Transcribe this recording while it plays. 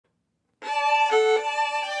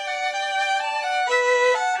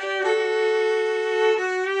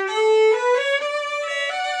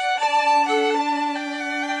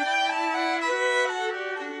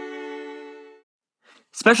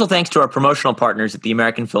Special thanks to our promotional partners at the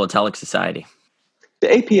American Philatelic Society. The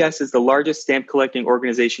APS is the largest stamp collecting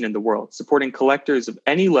organization in the world, supporting collectors of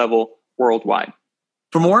any level worldwide.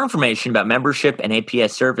 For more information about membership and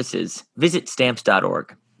APS services, visit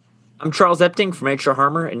stamps.org. I'm Charles Epting from H.R.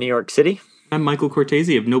 Harmer in New York City. I'm Michael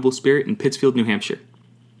Cortese of Noble Spirit in Pittsfield, New Hampshire.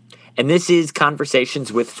 And this is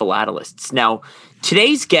Conversations with Philatelists. Now,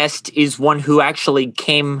 today's guest is one who actually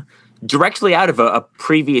came directly out of a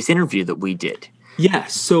previous interview that we did. Yeah,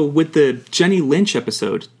 so with the Jenny Lynch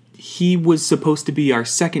episode, he was supposed to be our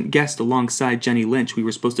second guest alongside Jenny Lynch. We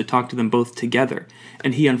were supposed to talk to them both together,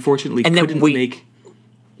 and he unfortunately couldn't make...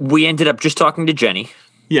 We ended up just talking to Jenny.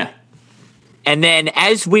 Yeah. And then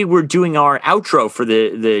as we were doing our outro for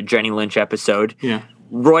the Jenny Lynch episode,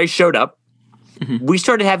 Roy showed up. Mm-hmm. We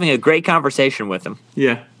started having a great conversation with him.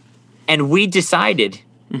 Yeah. And we decided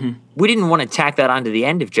we didn't want to tack that onto the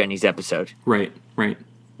end of Jenny's episode. Right.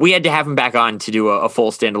 We had to have him back on to do a full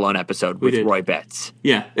standalone episode with Roy Betts.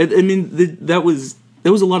 Yeah. I mean, that was a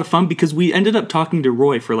lot of fun because we ended up talking to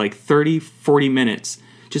Roy for like 30, 40 minutes.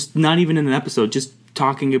 Just not even in an episode, just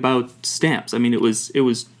talking about stamps. I mean, it was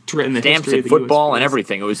in the stamps and football and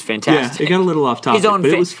everything. It was fantastic. Yeah, it got a little off topic, but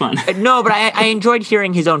it was fun. No, but I enjoyed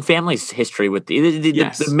hearing his own family's history with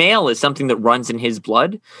the mail is something that runs in his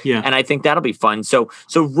blood. Yeah. And I think that'll be fun. So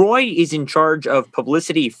Roy is in charge of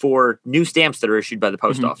publicity for new stamps that are issued by the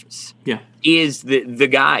post office. Yeah. He is the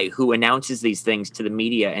guy who announces these things to the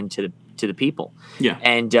media and to the people. Yeah.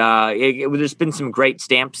 And there's been some great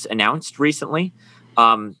stamps announced recently.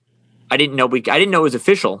 I didn't know it was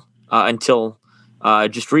official until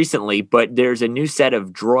just recently, but there's a new set of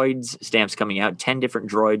droids stamps coming out, 10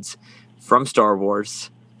 different droids from Star Wars,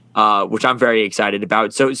 which I'm very excited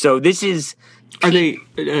about. So this is... Are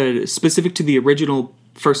they specific to the original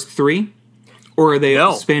first 3? Or are they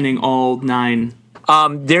spanning all 9?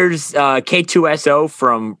 There's K2SO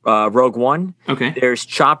from Rogue One. Okay. There's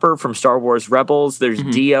Chopper from Star Wars Rebels. There's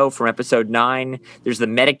Dio from Episode 9. There's the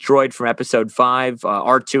Medic Droid from Episode 5.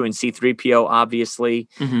 R2 and C-3PO, obviously.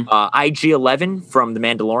 IG-11 from The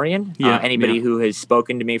Mandalorian. Anybody who has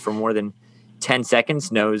spoken to me for more than 10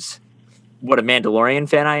 seconds knows what a Mandalorian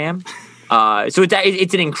fan I am. So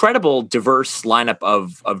it's an incredible, diverse lineup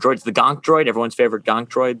of droids. The Gonk droid, everyone's favorite Gonk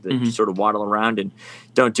droid, that just sort of waddle around and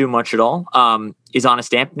don't do much at all, is on a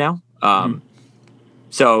stamp now.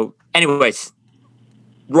 So, anyways,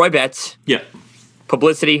 Roy Betts. Yeah.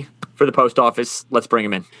 Publicity for the post office. Let's bring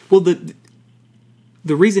him in. Well, the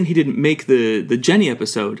reason he didn't make the Jenny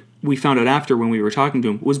episode, we found out after when we were talking to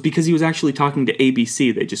him, was because he was actually talking to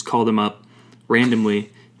ABC. They just called him up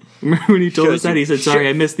randomly. Remember when he told us that? He said, sorry,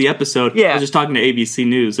 I missed the episode. Yeah. I was just talking to ABC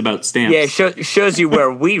News about stamps. Yeah, shows you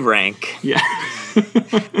where we rank. Yeah.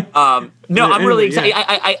 No, I'm really excited.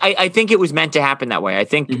 I think it was meant to happen that way. I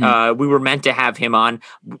think we were meant to have him on.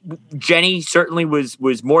 Jenny certainly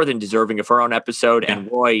was more than deserving of her own episode,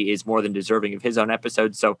 and Roy is more than deserving of his own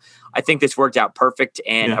episode. So I think this worked out perfect,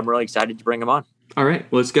 and I'm really excited to bring him on. All right,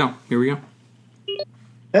 let's go. Here we go.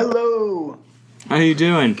 Hello. How you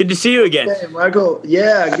doing? Good to see you again. Hey, Michael.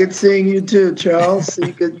 Yeah, good seeing you too, Charles.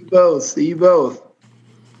 See you both.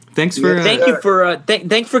 Thanks for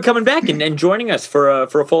thanks for coming back and joining us for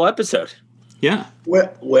a full episode. Yeah.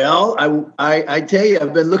 Well, I tell you,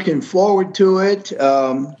 I've been looking forward to it.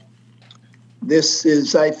 This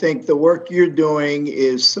is, I think, the work you're doing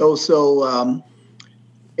is so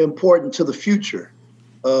important to the future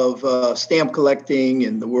of stamp collecting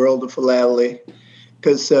and the world of philately,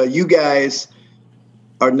 because you guys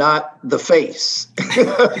are not the face.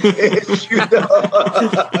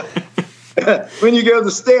 When you go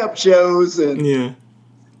to stamp shows and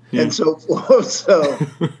so forth, so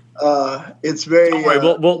it's very. Don't worry,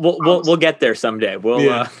 we'll get there someday. We'll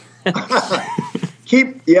like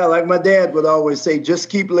my dad would always say,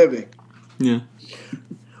 just keep living. Yeah.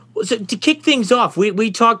 So to kick things off,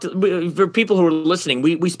 we talked, for people who are listening,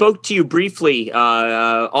 we spoke to you briefly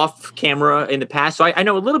off camera in the past. So I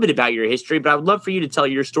know a little bit about your history, but I would love for you to tell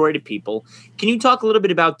your story to people. Can you talk a little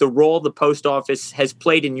bit about the role the post office has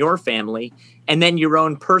played in your family and then your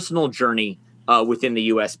own personal journey within the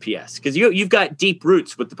USPS? Because you've got deep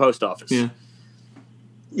roots with the post office.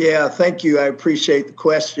 Yeah, thank you. I appreciate the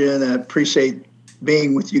question. I appreciate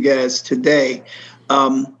being with you guys today.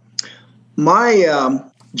 My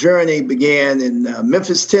journey began in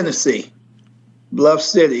Memphis, Tennessee, Bluff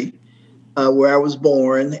City, where I was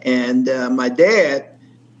born. And my dad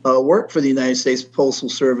worked for the United States Postal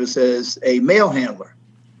Service as a mail handler.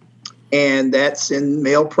 And that's in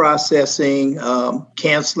mail processing,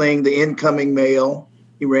 canceling the incoming mail.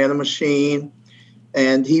 He ran a machine,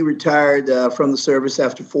 and he retired from the service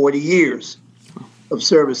after 40 years. of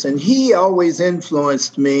service. And he always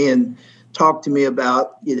influenced me and talked to me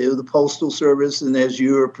about, the Postal Service and as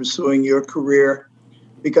you were pursuing your career,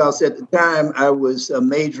 because at the time I was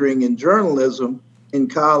majoring in journalism in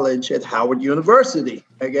college at Howard University.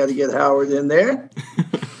 I got to get Howard in there,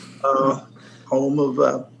 home of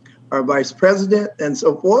our vice president and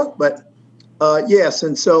so forth. But yes,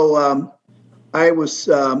 and so I was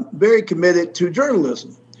very committed to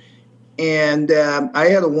journalism. And I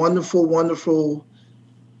had a wonderful, wonderful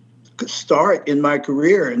start in my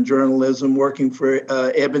career in journalism, working for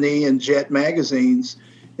Ebony and Jet magazines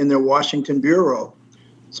in their Washington bureau.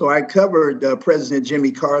 So I covered President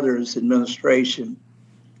Jimmy Carter's administration.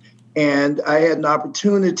 And I had an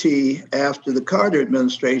opportunity after the Carter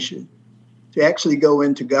administration to actually go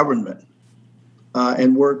into government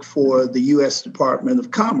and work for the U.S. Department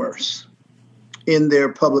of Commerce in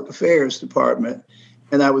their public affairs department.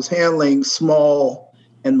 And I was handling small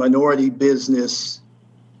and minority business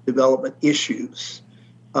development issues.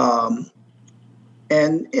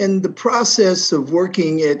 And in the process of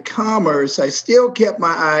working at Commerce, I still kept my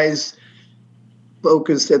eyes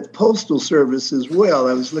focused at the Postal Service as well.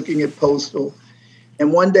 I was looking at Postal.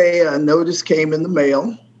 And one day a notice came in the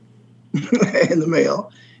mail,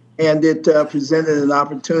 and it presented an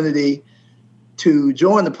opportunity to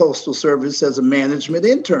join the Postal Service as a management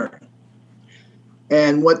intern.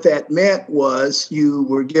 And what that meant was you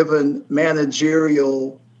were given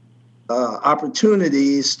managerial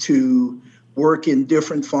opportunities to work in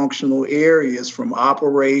different functional areas, from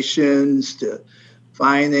operations to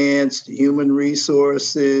finance to human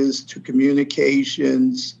resources to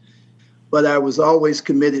communications. But I was always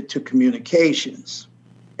committed to communications.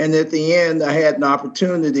 And at the end, I had an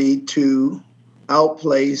opportunity to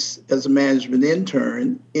outplace as a management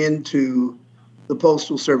intern into the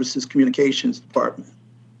Postal Service's communications department.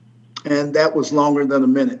 And that was longer than a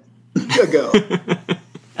minute ago.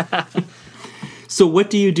 So what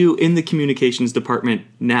do you do in the communications department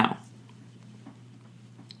now?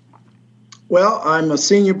 Well, I'm a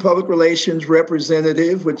senior public relations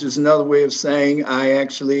representative, which is another way of saying I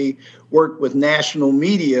actually work with national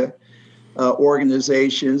media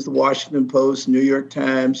organizations, the Washington Post, New York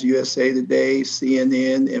Times, USA Today,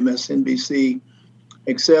 CNN, MSNBC,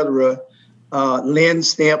 etc. Lynn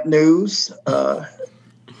Stamp News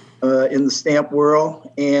in the stamp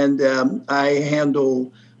world. And I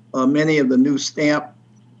handle many of the new stamp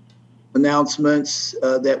announcements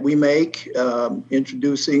that we make,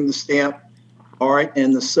 introducing the stamp art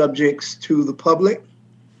and the subjects to the public.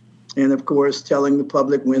 And of course, telling the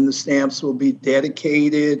public when the stamps will be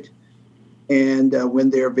dedicated and when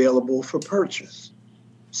they're available for purchase.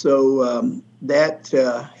 So that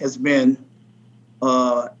has been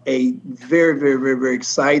a very, very, very, very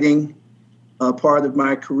exciting part of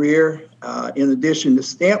my career. In addition to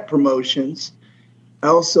stamp promotions, I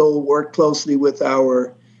also work closely with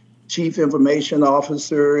our Chief Information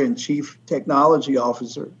Officer and Chief Technology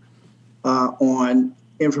Officer on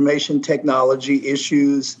information technology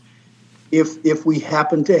issues. If we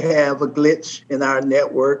happen to have a glitch in our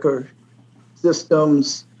network or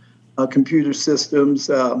systems, computer systems,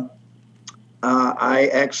 I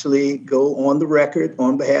actually go on the record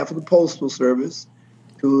on behalf of the Postal Service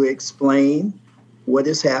to explain what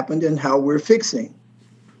has happened and how we're fixing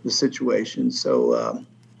the situation. So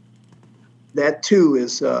that too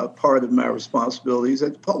is part of my responsibilities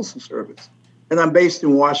at the Postal Service. And I'm based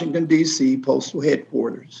in Washington, D.C., Postal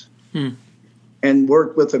Headquarters, and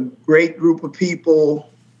work with a great group of people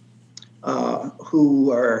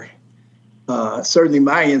who are certainly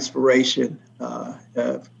my inspiration.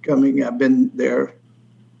 I've been there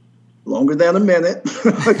longer than a minute,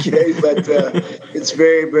 okay, but it's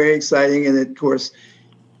very, very exciting. And of course,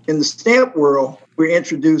 in the stamp world, we're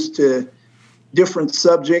introduced to different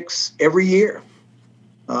subjects every year.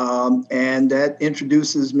 And that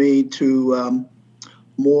introduces me to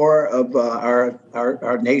more of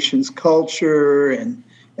our nation's culture and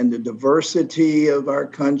the diversity of our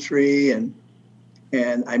country. And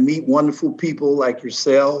I meet wonderful people like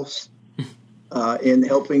yourselves in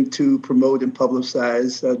helping to promote and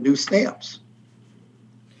publicize new stamps.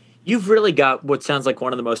 You've really got what sounds like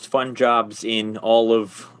one of the most fun jobs in all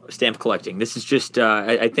of stamp collecting. This is just,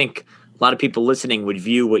 I think a lot of people listening would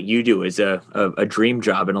view what you do as a dream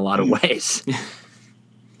job in a lot of ways.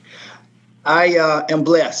 I am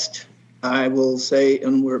blessed, I will say,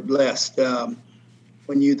 and we're blessed.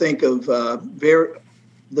 When you think of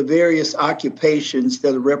the various occupations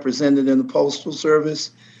that are represented in the Postal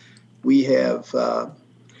Service, we have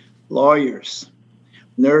lawyers,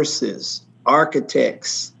 nurses,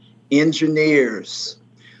 architects, engineers.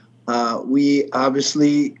 We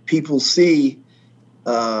obviously, people see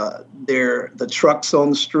the trucks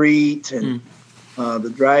on the street and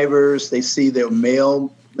the drivers. They see their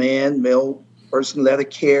mail person, letter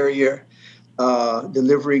carrier,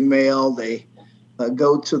 delivering mail. They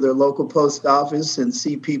go to their local post office and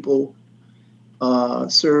see people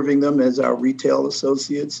serving them as our retail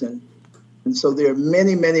associates. And so there are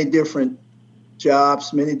many, many different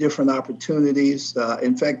jobs, many different opportunities.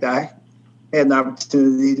 In fact, I had an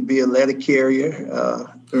opportunity to be a letter carrier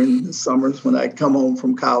during the summers when I'd come home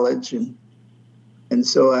from college. And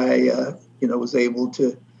so I was able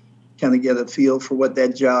to kind of get a feel for what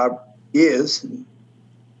that job is and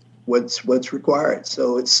what's required.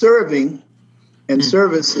 So it's serving, and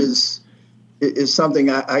service is something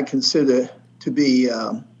I consider to be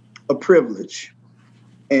a privilege.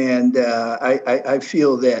 And I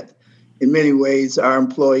feel that in many ways our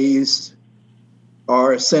employees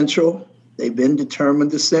are essential. They've been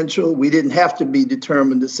determined essential. We didn't have to be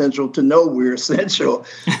determined essential to know we're essential,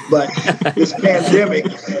 but this pandemic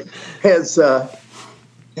has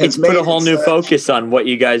it's made put a whole new focus on what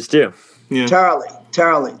you guys do. Yeah.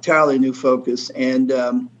 Entirely new focus. And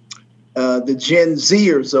the Gen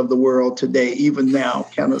Zers of the world today, even now,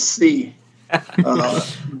 kind of see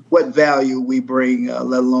what value we bring,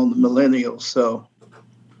 let alone the millennials. So,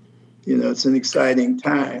 it's an exciting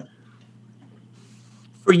time.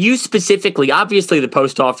 For you specifically, obviously the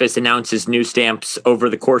post office announces new stamps over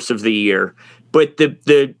the course of the year, but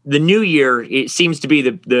the new year, it seems to be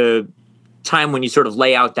the time when you sort of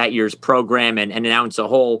lay out that year's program and announce a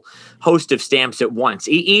whole host of stamps at once.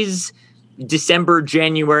 Is December,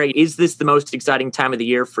 January, is this the most exciting time of the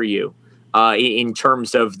year for you in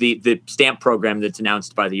terms of the stamp program that's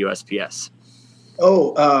announced by the USPS?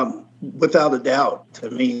 Without a doubt. I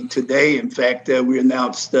mean, today, in fact, we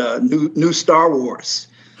announced new Star Wars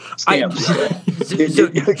stamps. So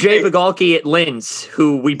Jay Bagalki at Linz,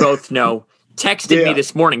 who we both know, texted me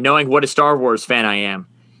this morning knowing what a Star Wars fan I am.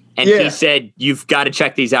 And he said, you've got to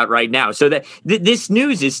check these out right now. So that this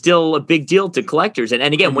news is still a big deal to collectors. And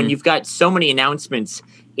again, when you've got so many announcements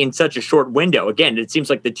in such a short window, again, it seems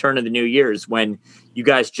like the turn of the new year is when you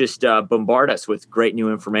guys just bombard us with great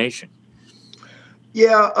new information.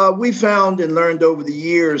 Yeah, we found and learned over the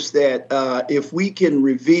years that if we can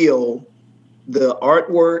reveal the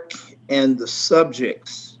artwork and the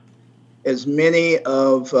subjects, as many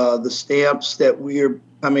of the stamps that we're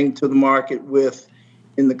coming to the market with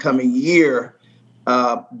in the coming year,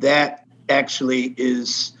 that actually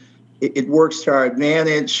it works to our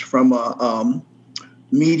advantage from a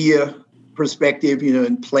media perspective,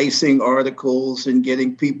 in placing articles and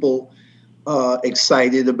getting people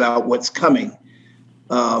excited about what's coming.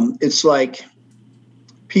 It's like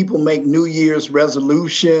people make New Year's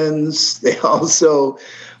resolutions. They also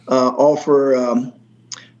offer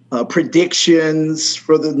predictions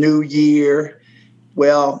for the new year.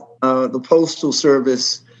 Well, the Postal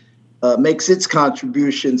Service makes its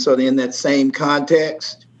contribution sort of in that same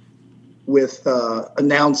context with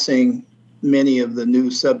announcing many of the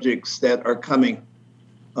new subjects that are coming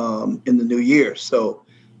in the new year. So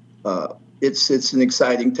it's an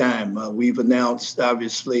exciting time. We've announced,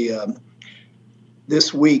 obviously,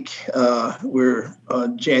 this week, we're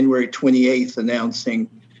on January 28th announcing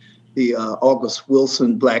the August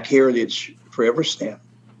Wilson Black Heritage Forever Stamp.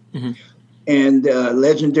 Mm-hmm. And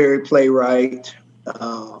legendary playwright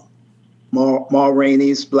Ma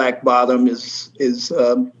Rainey's Black Bottom is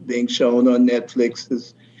being shown on Netflix,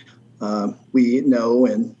 as we know,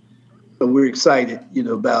 and so we're excited,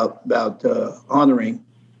 about honoring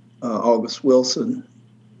August Wilson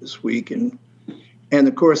this week, and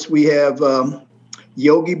of course we have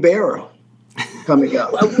Yogi Berra coming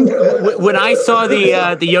up. When I saw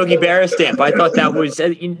the Yogi Berra stamp, I thought that was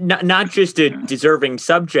not just a deserving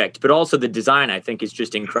subject, but also the design. I think is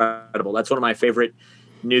just incredible. That's one of my favorite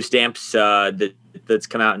new stamps that's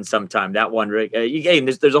come out in some time. That one, again,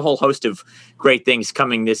 there's a whole host of great things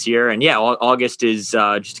coming this year, and August is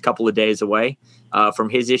just a couple of days away from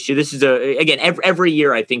his issue. This is again every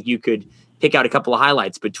year. I think you could pick out a couple of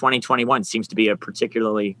highlights, but 2021 seems to be a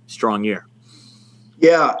particularly strong year.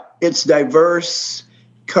 Yeah, it's diverse,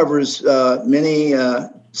 covers many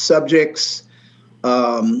subjects.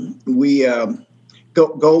 We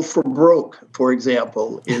Go for Broke, for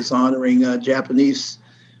example, is honoring Japanese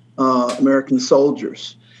American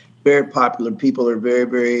soldiers. Very popular. People are very,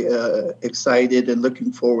 very excited and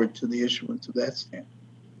looking forward to the issuance of that stamp.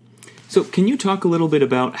 So can you talk a little bit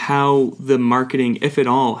about how the marketing, if at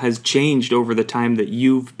all, has changed over the time that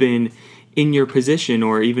you've been in your position,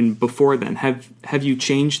 or even before then? Have you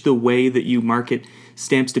changed the way that you market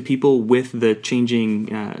stamps to people with the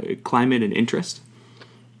changing climate and interest?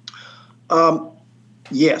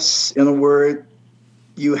 Yes. In a word,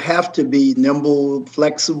 you have to be nimble,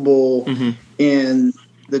 flexible in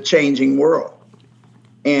the changing world.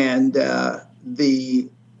 And the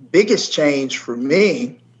biggest change for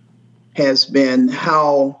me has been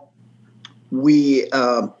how we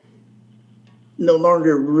no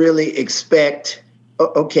longer really expect.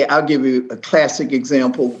 Okay, I'll give you a classic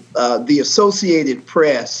example. The Associated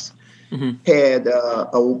Press had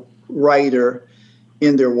a writer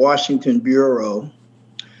in their Washington bureau.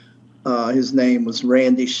 His name was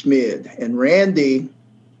Randy Schmid, and Randy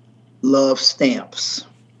loved stamps.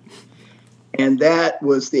 And that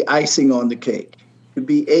was the icing on the cake. To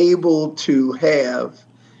be able to have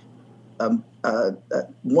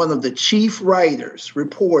one of the chief writers,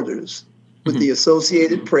 reporters with the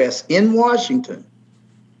Associated Press in Washington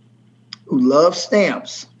who loved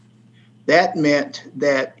stamps, that meant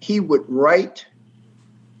that he would write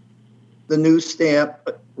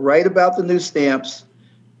about the new stamps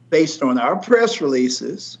based on our press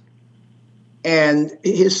releases, and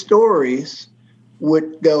his stories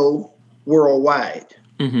would go worldwide.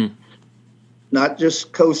 Not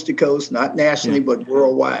just coast to coast, not nationally, but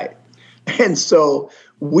worldwide. And so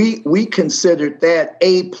we considered that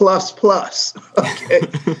A++. Okay,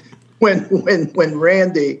 when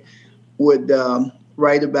Randy would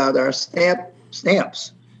write about our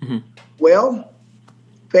stamps. Well,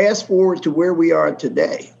 fast forward to where we are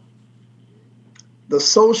today. The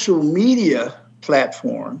social media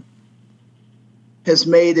platform has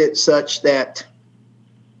made it such that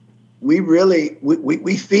we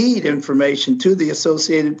feed information to the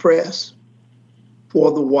Associated Press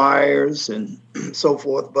for the wires and so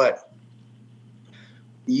forth, but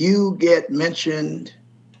you get mentioned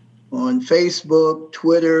on Facebook,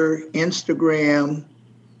 Twitter, Instagram.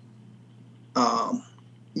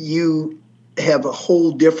 You have a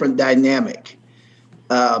whole different dynamic.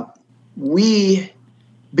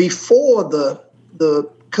 Before the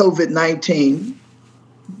COVID-19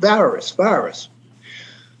 virus,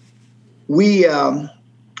 we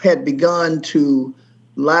had begun to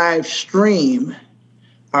live stream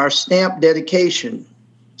our stamp dedication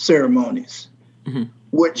ceremonies,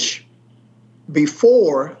 which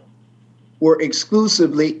before were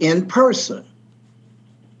exclusively in person.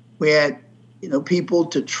 We had, people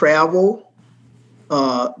to travel,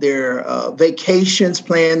 their vacations,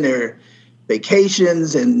 plan their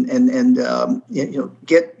vacations, and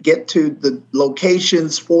get to the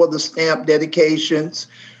locations for the stamp dedications,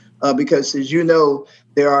 because as you know,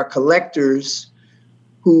 there are collectors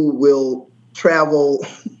who will travel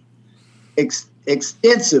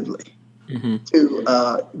extensively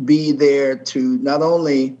to be there to not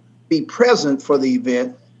only be present for the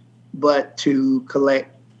event, but to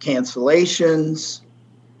collect cancellations,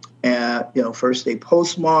 first day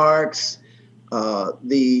postmarks,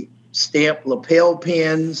 the stamp lapel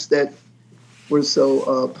pins that were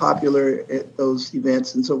so popular at those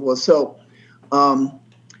events and so forth. So,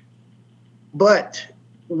 but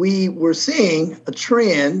we were seeing a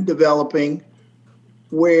trend developing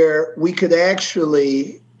where we could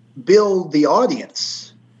actually build the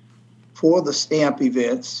audience for the stamp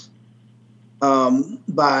events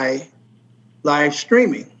by live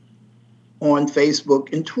streaming on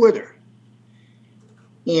Facebook and Twitter.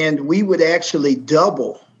 And we would actually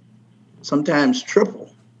double, sometimes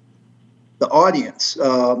triple, the audience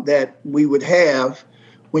that we would have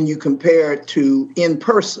when you compare it to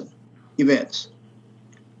in-person events.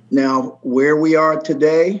 Now, where we are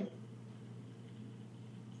today,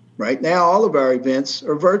 right now, all of our events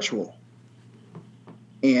are virtual.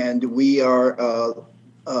 And we are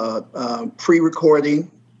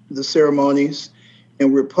pre-recording the ceremonies,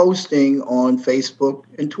 and we're posting on Facebook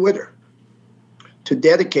and Twitter to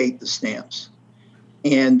dedicate the stamps.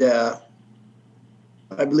 And I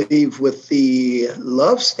believe with the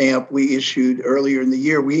Love Stamp we issued earlier in the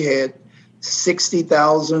year, we had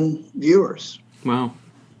 60,000 viewers. Wow.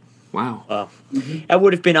 That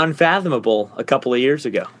would have been unfathomable a couple of years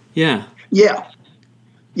ago. Yeah.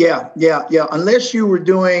 Unless you were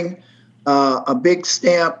doing a big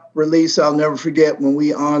stamp release, I'll never forget when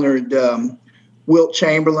we honored Wilt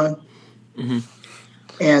Chamberlain.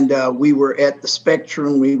 And we were at the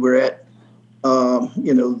Spectrum. We were at,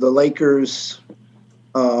 the Lakers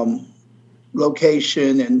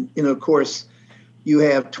location. And, of course, you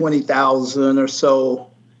have 20,000 or so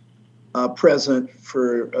present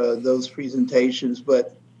for those presentations.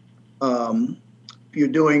 But if you're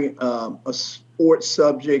doing a sports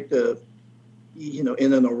subject, in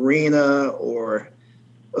an arena or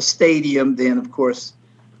a stadium, then, of course,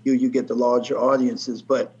 you get the larger audiences.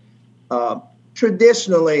 But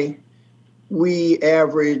traditionally, we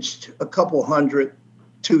averaged a couple hundred,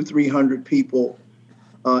 200-300 people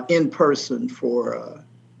in person for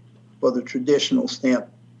for the traditional stamp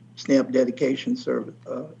dedication service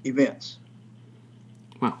events.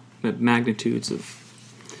 Wow, the magnitudes of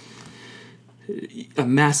a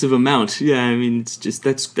massive amount. Yeah, I mean, it's just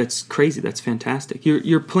that's crazy. That's fantastic.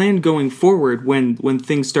 Your plan going forward when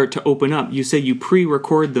things start to open up. You say you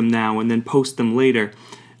pre-record them now and then post them later.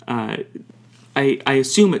 I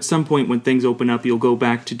assume at some point when things open up, you'll go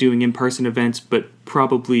back to doing in-person events, but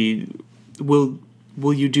probably will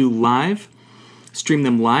you do live, stream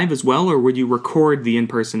them live as well, or would you record the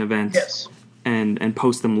in-person events? Yes. And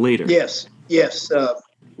post them later? Yes.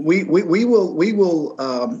 We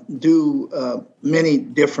will do many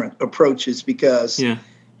different approaches because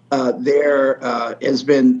there has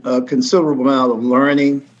been a considerable amount of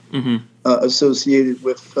learning associated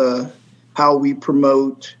with how we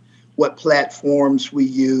promote, what platforms we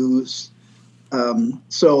use.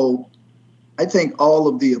 So I think all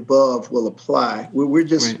of the above will apply. We're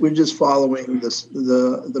just following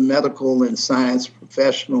the medical and science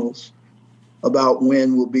professionals about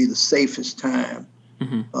when will be the safest time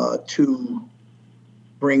to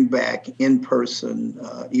bring back in-person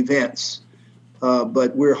events.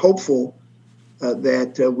 But we're hopeful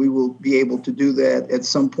that we will be able to do that at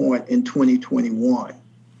some point in 2021.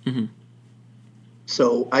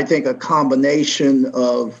 So I think a combination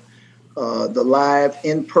of the live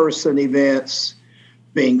in-person events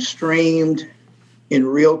being streamed in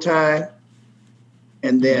real time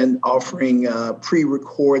and then offering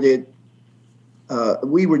pre-recorded.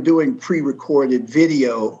 We were doing pre-recorded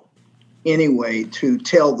video anyway to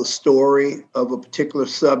tell the story of a particular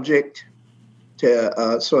subject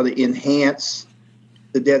to sort of enhance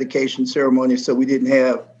the dedication ceremony, so we didn't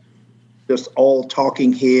have just all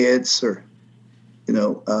talking heads, or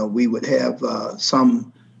we would have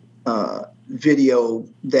some video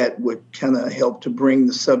that would kind of help to bring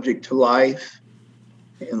the subject to life,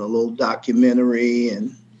 and a little documentary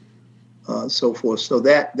and so forth. So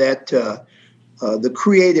that the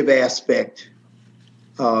creative aspect,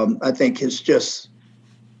 I think, has just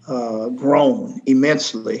grown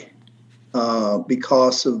immensely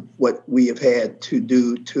because of what we have had to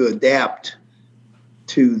do to adapt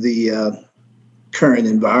to the current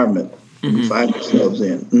environment we find ourselves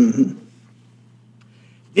in.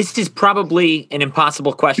 This is probably an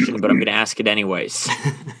impossible question, but I'm going to ask it anyways.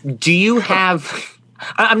 Do you have...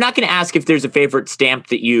 I'm not going to ask if there's a favorite stamp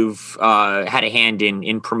that you've had a hand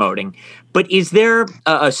in promoting, but is there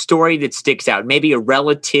a story that sticks out? Maybe a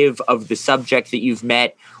relative of the subject that you've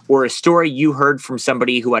met, or a story you heard from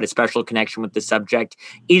somebody who had a special connection with the subject?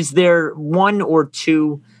 Is there one or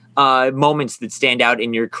two moments that stand out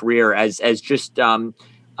in your career as just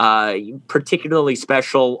particularly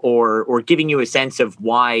special, or giving you a sense of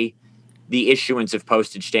why the issuance of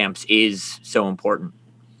postage stamps is so important?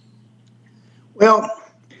 Well,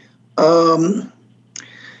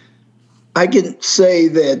 I can say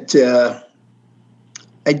that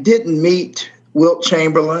I didn't meet Wilt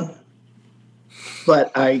Chamberlain,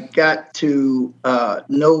 but I got to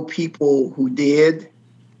know people who did,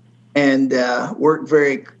 and worked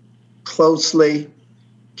very closely,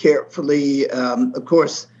 carefully. Of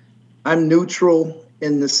course, I'm neutral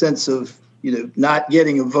in the sense of not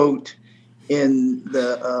getting a vote in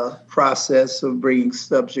the process of bringing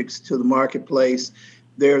subjects to the marketplace.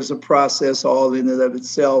 There's a process all in and of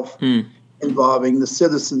itself involving the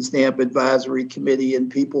Citizen Stamp Advisory Committee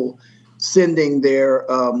and people sending their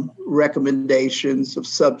recommendations of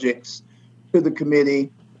subjects to the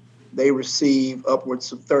committee. They receive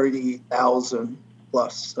upwards of 30,000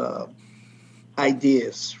 plus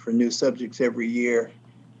ideas for new subjects every year.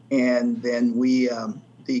 And then we,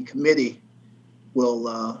 the committee,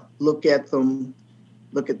 will look at them,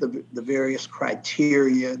 look at the various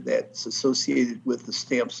criteria that's associated with the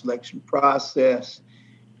stamp selection process,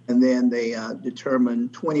 and then they determine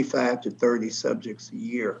 25 to 30 subjects a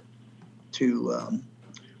year to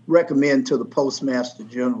recommend to the Postmaster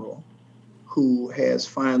General, who has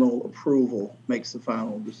final approval, makes the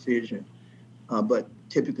final decision. But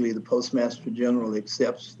typically the Postmaster General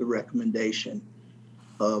accepts the recommendation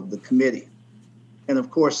of the committee. And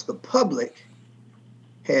of course, the public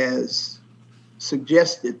has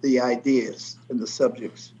suggested the ideas and the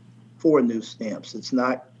subjects for new stamps. It's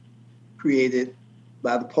not created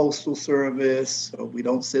by the Postal Service, so we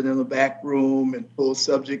don't sit in the back room and pull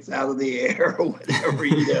subjects out of the air or whatever,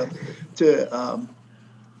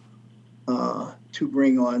 to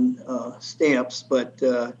bring on stamps. But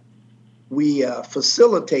we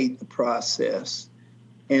facilitate the process.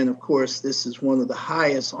 And of course, this is one of the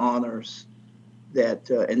highest honors that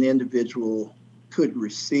an individual could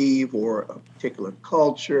receive, or a particular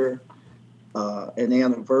culture, an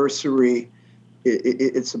anniversary.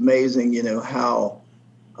 It's amazing, how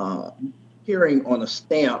hearing on a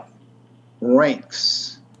stamp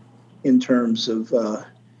ranks in terms of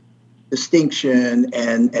distinction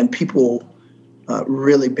and people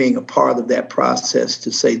really being a part of that process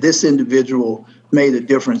to say this individual made a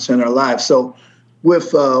difference in our lives. So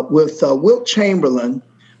with Wilt Chamberlain,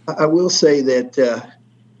 I will say that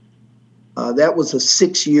that was a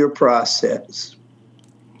 6-year process.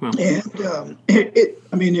 Wow. And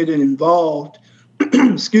it involved,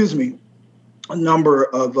 excuse me, a number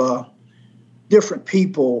of different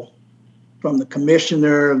people, from the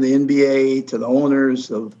commissioner of the NBA to the owners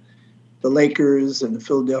of the Lakers and the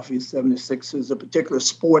Philadelphia 76ers, a particular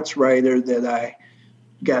sports writer that I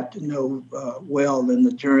got to know well in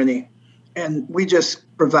the journey. And we just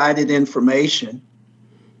provided information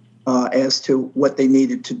as to what they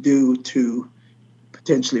needed to do to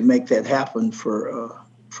potentially make that happen for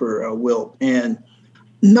Wilt. And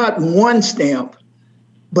not one stamp,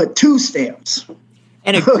 but 2 stamps.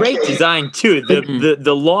 And a great design too.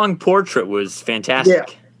 The long portrait was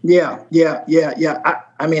fantastic. Yeah.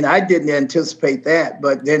 I didn't anticipate that,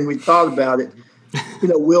 but then we thought about it.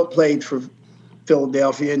 Wilt played for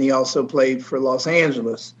Philadelphia, and he also played for Los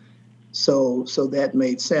Angeles, so that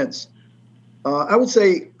made sense. I would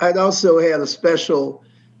say I'd also had a special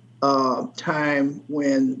time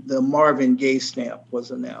when the Marvin Gaye stamp was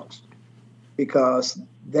announced, because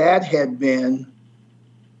that had been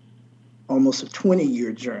almost a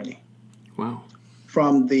 20-year journey. Wow.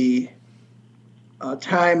 From the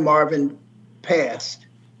time Marvin passed,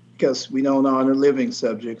 because we don't honor living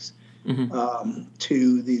subjects,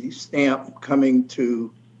 to the stamp coming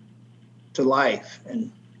to life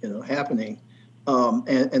and happening.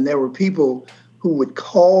 And there were people who would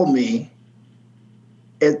call me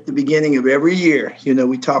at the beginning of every year.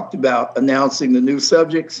 We talked about announcing the new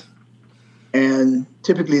subjects, and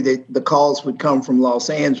typically the calls would come from Los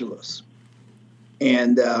Angeles.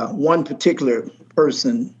 And one particular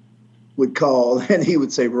person would call, and he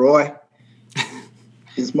would say, "Roy,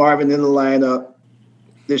 is Marvin in the lineup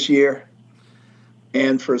this year?"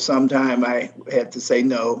 And for some time, I had to say,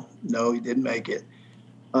 no, he didn't make it.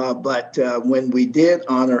 But when we did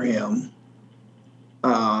honor him,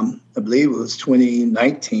 I believe it was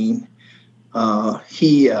 2019, I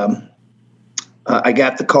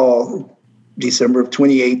got the call December of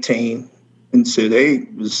 2018 and said, "Hey,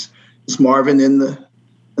 is Marvin in the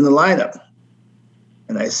lineup?"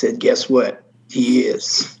 And I said, "Guess what? He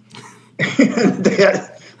is." And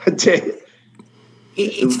that, I tell you,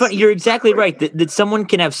 it's funny. You're exactly right. That someone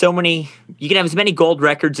can have so many. You can have as many gold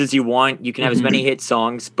records as you want. You can have as many hit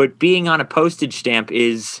songs, but being on a postage stamp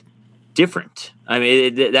is different. I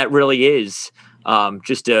mean, that really is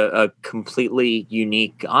just a completely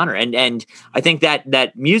unique honor. And I think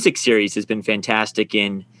that music series has been fantastic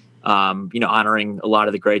in honoring a lot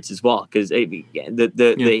of the greats as well, because the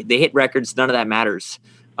hit records, none of that matters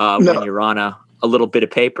when you're on a little bit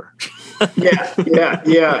of paper. Yeah.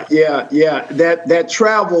 That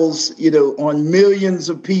travels, on millions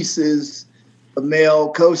of pieces of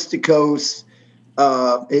mail, coast to coast.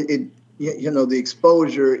 The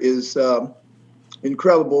exposure is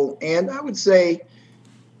incredible. And I would say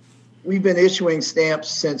we've been issuing stamps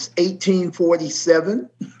since 1847.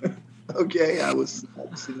 Okay, I was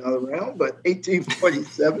obviously not around, but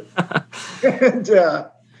 1847.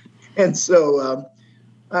 And so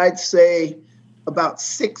I'd say about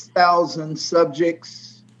 6,000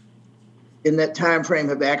 subjects in that time frame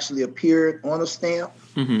have actually appeared on a stamp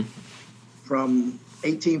from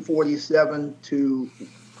 1847 to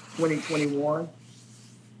 2021.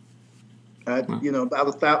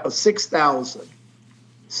 About 6,000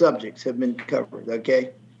 subjects have been covered. Okay,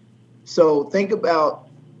 so think about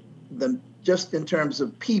them just in terms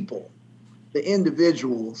of people, the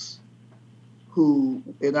individuals who,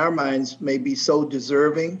 in our minds, may be so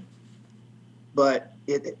deserving, but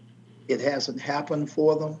it hasn't happened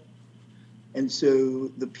for them. And so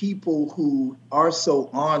the people who are so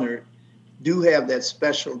honored do have that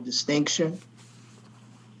special distinction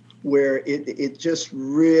where it just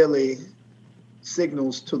really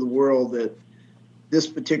signals to the world that this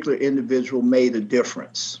particular individual made a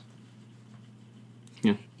difference.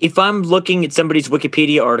 Yeah. If I'm looking at somebody's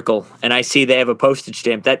Wikipedia article and I see they have a postage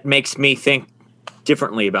stamp, that makes me think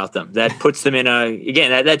differently about them. That puts them in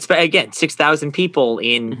that's 6,000 people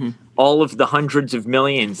in all of the hundreds of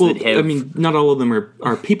millions that have. I mean, not all of them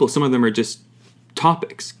are people. Some of them are just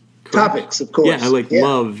topics. Correct? Topics, of course. Yeah, like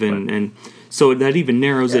love and so that even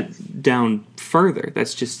narrows it down further.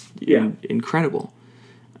 That's just incredible.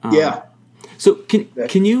 So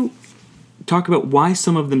can you talk about why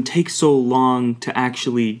some of them take so long to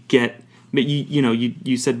actually get?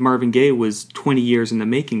 You said Marvin Gaye was 20 years in the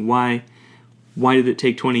making. Why why did it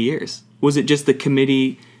take 20 years? Was it just the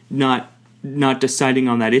committee not deciding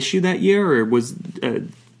on that issue that year, or was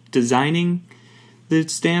designing the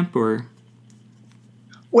stamp, or?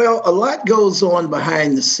 Well, a lot goes on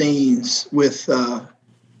behind the scenes with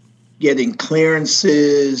getting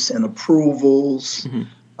clearances and approvals.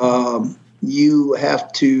 Mm-hmm. You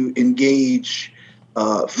have to engage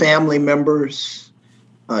family members.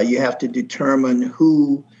 You have to determine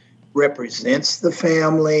who represents the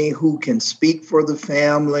family, who can speak for the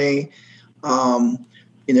family,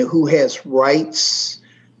 who has rights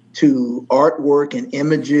to artwork and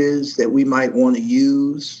images that we might want to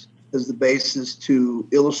use as the basis to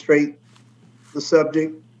illustrate the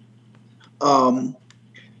subject.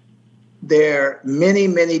 There are many,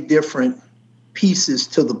 many different pieces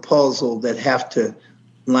to the puzzle that have to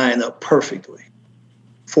line up perfectly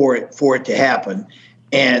for it to happen.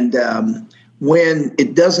 And when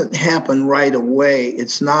it doesn't happen right away,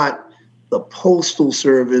 it's not the Postal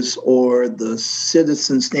Service or the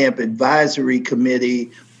Citizen Stamp Advisory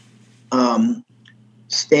Committee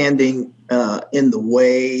standing in the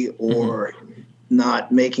way or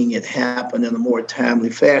not making it happen in a more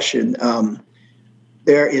timely fashion.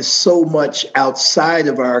 There is so much outside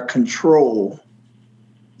of our control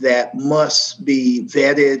that must be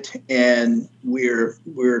vetted, and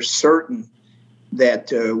we're certain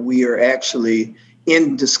that we are actually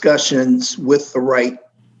in discussions with the right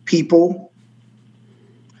people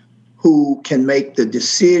who can make the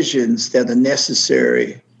decisions that are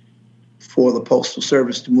necessary for the Postal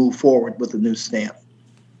Service to move forward with a new stamp.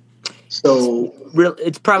 So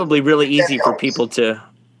it's probably really easy for people to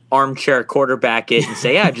armchair quarterback it and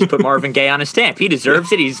say, yeah, just put Marvin Gaye on a stamp. He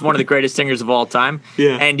deserves it. He's one of the greatest singers of all time.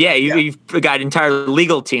 Yeah. And you've got entire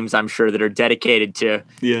legal teams, I'm sure, that are dedicated to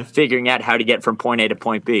figuring out how to get from point A to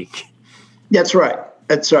point B. That's right.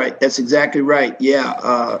 That's exactly right.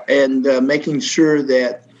 Yeah. And making sure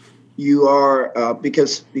that you are,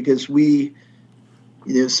 because we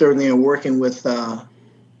certainly are working with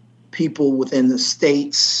people within the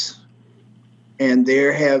states, and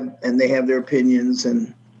they have their opinions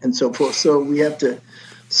and so forth. So we have to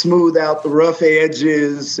smooth out the rough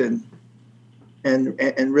edges and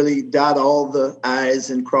really dot all the I's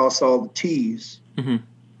and cross all the T's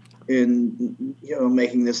in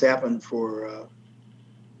making this happen for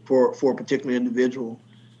a particular individual,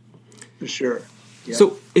 for sure. Yeah.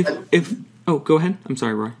 So if go ahead. I'm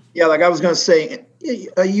sorry, Roy. Yeah, like I was going to say,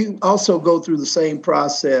 you also go through the same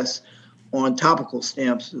process on topical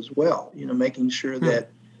stamps as well. Making sure that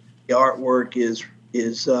the artwork is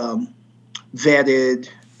vetted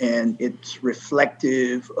and it's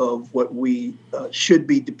reflective of what we should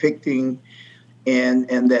be depicting,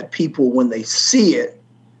 and that people, when they see it,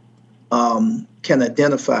 can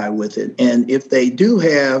identify with it. And if they do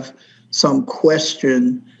have some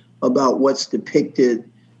question about what's depicted,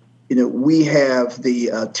 we have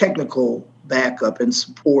the technical backup and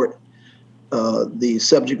support, the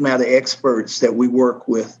subject matter experts that we work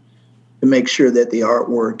with to make sure that the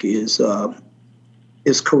artwork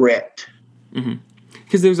is correct.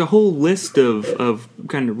 Because there's a whole list of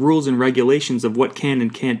kind of rules and regulations of what can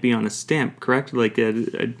and can't be on a stamp, correct? Like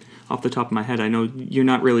off the top of my head, I know you're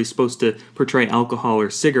not really supposed to portray alcohol or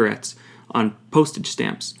cigarettes on postage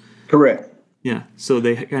stamps. Correct. Yeah, so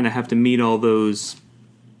they kind of have to meet all those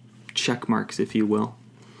check marks, if you will,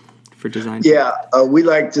 for design. Yeah, we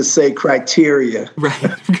like to say criteria. Right.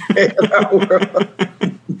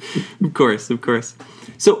 Of course.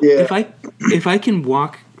 So if I can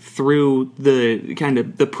walk through the kind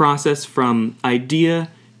of the process from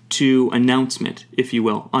idea to announcement, if you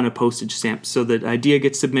will, on a postage stamp. So the idea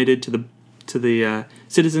gets submitted to the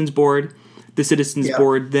Citizens Board. The Citizens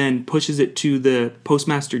Board then pushes it to the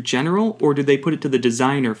Postmaster General, or do they put it to the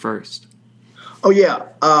designer first? Oh yeah,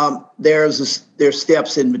 there's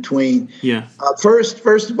steps in between. Yeah.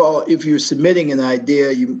 First of all, if you're submitting an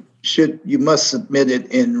idea, you must submit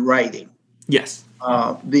it in writing. Yes.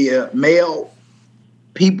 Via mail,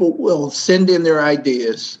 people will send in their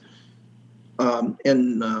ideas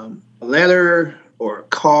in a letter or a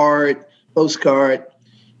card, postcard,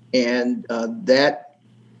 and that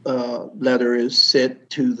letter is sent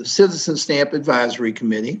to the Citizen Stamp Advisory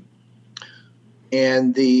Committee.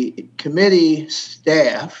 And the committee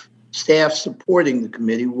staff supporting the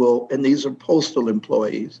committee and these are postal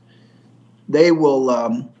employees, they will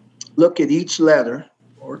look at each letter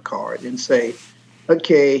or card and say,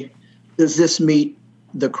 okay, does this meet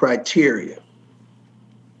the criteria?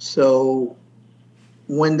 So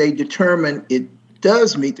when they determine it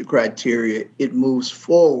does meet the criteria, it moves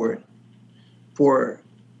forward for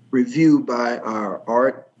review by our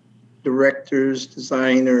art directors,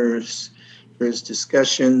 designers. There's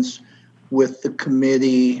discussions with the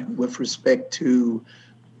committee with respect to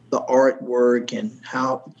the artwork and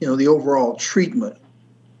how, the overall treatment.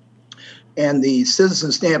 And the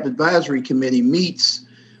Citizen Stamp Advisory Committee meets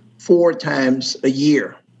 4 times a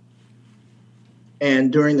year.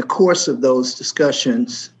 And during the course of those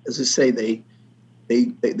discussions, as I say,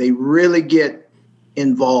 they really get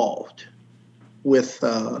involved with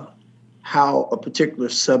how a particular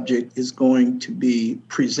subject is going to be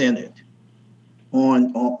presented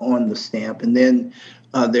on the stamp. And then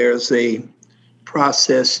there's a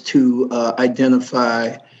process to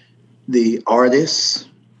identify the artist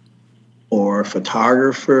or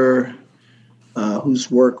photographer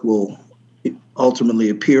whose work will ultimately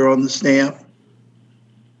appear on the stamp.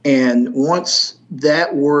 And once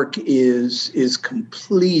that work is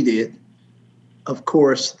completed, of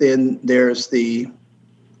course, then there's the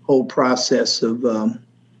whole process of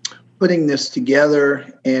putting this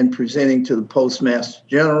together and presenting to the Postmaster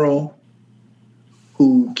General,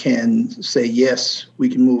 who can say, yes, we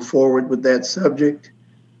can move forward with that subject.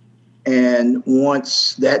 And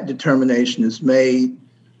once that determination is made,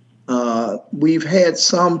 we've had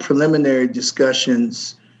some preliminary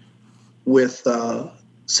discussions with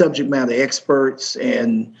subject matter experts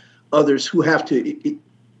and others who have to,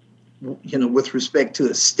 with respect to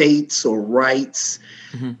estates or rights,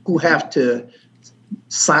 who have to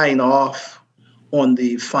sign off on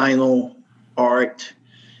the final art,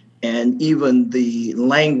 and even the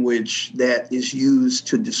language that is used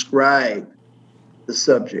to describe the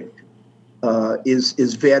subject is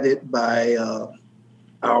vetted by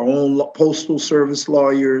our own postal service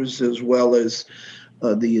lawyers, as well as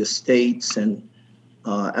the estates and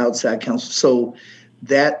outside counsel. So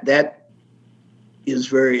that is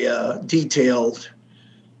very detailed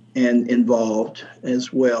and involved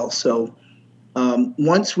as well. So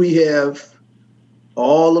once we have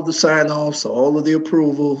all of the sign-offs, all of the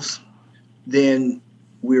approvals, then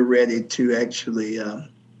we're ready to actually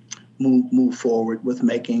move forward with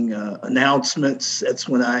making announcements. That's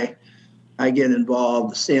when I get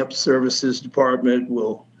involved. The Stamp Services Department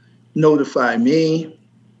will notify me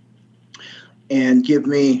and give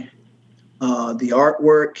me the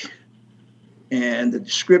artwork and the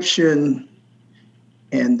description,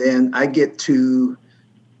 and then I get to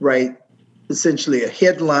write essentially a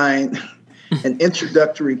headline, an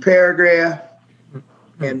introductory paragraph,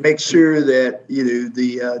 and make sure that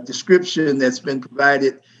the description that's been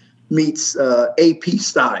provided meets AP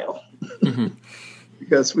style,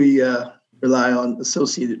 because we rely on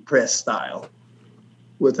Associated Press style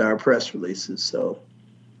with our press releases. So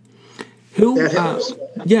that helps.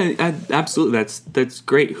 Yeah, absolutely. That's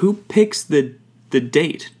great. Who picks the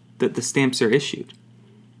date that the stamps are issued?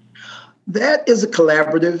 That is a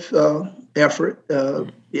collaborative effort.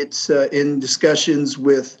 It's in discussions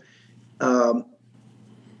with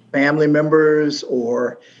family members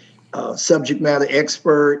or subject matter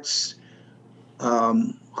experts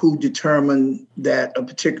who determine that a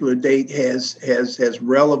particular date has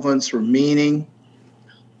relevance or meaning.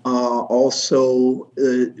 Also,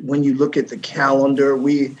 when you look at the calendar,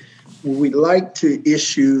 we like to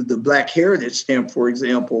issue the Black Heritage Stamp, for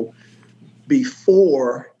example,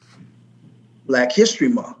 before Black History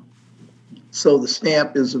Month. So the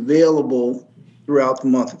stamp is available throughout the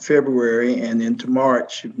month of February and into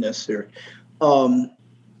March, if necessary,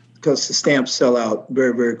 because the stamps sell out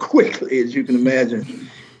very, very quickly, as you can imagine.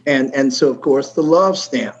 And so, of course, the love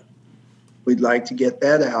stamp, we'd like to get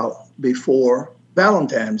that out before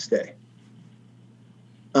Valentine's Day.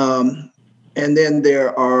 And then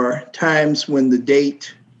there are times when the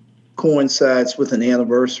date coincides with an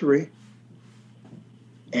anniversary,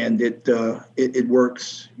 and it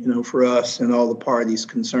works, for us and all the parties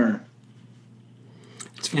concerned.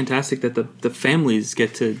 It's fantastic that the families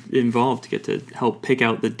get to involved, get to help pick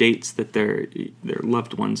out the dates that their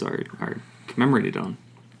loved ones are commemorated on.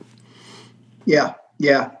 Yeah.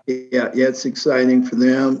 It's exciting for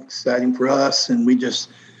them, exciting for us, and we just,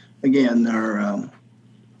 again, are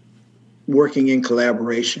working in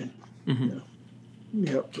collaboration.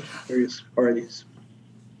 With various parties.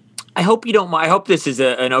 I hope you don't mind. I hope this is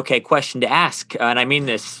an okay question to ask, and I mean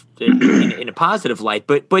this in a positive light.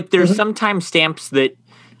 But there's sometimes stamps that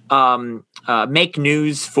make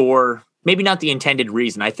news for maybe not the intended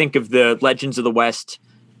reason. I think of the Legends of the West,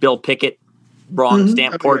 Bill Pickett, bronze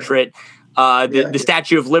stamp portrait, the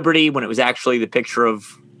Statue of Liberty when it was actually the picture of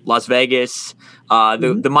Las Vegas,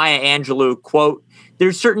 the Maya Angelou quote.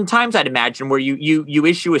 There's certain times I'd imagine where you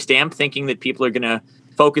issue a stamp thinking that people are going to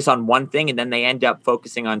focus on one thing, and then they end up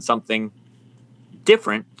focusing on something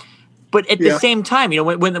different. But at the same time,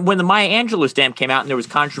 when the Maya Angelou stamp came out and there was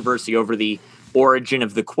controversy over the origin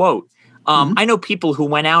of the quote, I know people who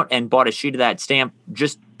went out and bought a sheet of that stamp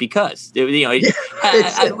just because.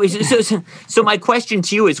 So my question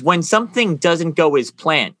to you is, when something doesn't go as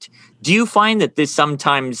planned, do you find that this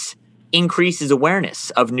sometimes increases awareness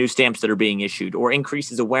of new stamps that are being issued, or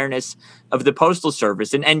increases awareness of the Postal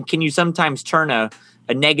Service? And can you sometimes turn a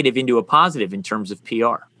negative into a positive in terms of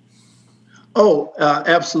PR? Oh,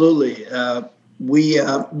 absolutely. We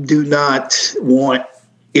do not want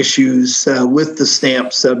issues with the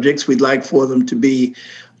stamp subjects. We'd like for them to be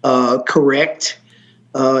correct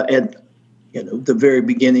at the very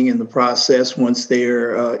beginning in the process. Once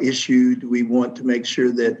they're issued, we want to make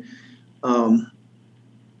sure that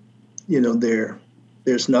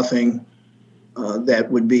there's nothing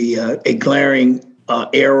that would be a glaring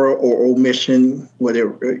error or omission,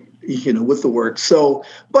 whatever, with the work. So,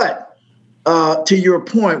 but to your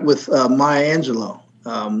point with Maya Angelou,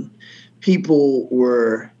 people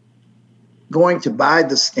were going to buy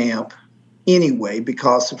the stamp anyway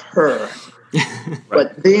because of her. Right.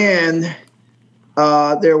 But then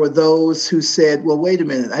there were those who said, well, wait a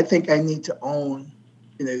minute, I think I need to own,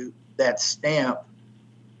 that stamp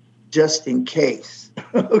just in case.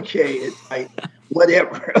 Okay, it's like,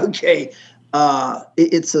 whatever. Okay,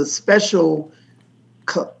 it's a special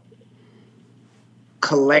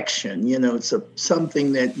collection. It's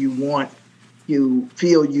something that you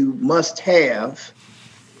feel you must have,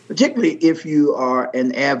 particularly if you are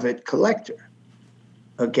an avid collector.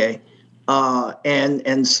 Okay,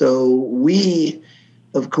 and so we,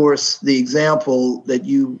 of course, the example that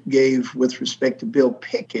you gave with respect to Bill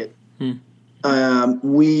Pickett,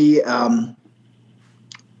 we, of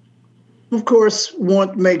course,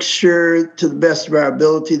 want to make sure to the best of our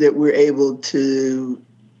ability that we're able to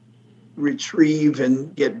retrieve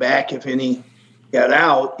and get back, if any got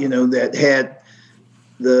out, that had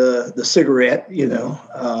the cigarette,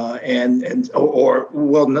 not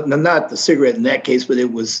the cigarette in that case, but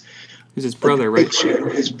it was his brother, right?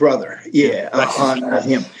 His brother, on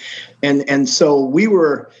him. And so we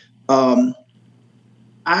were,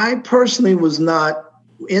 I personally was not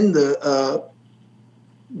in the,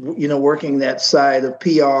 working that side of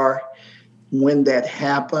PR when that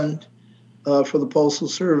happened for the Postal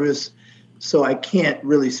Service. So I can't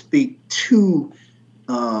really speak too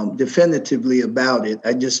definitively about it.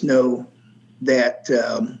 I just know that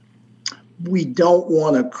we don't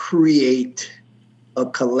want to create a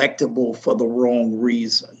collectible for the wrong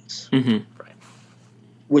reasons,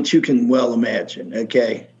 which you can well imagine,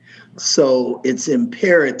 okay? So it's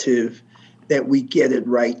imperative that we get it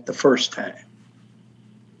right the first time.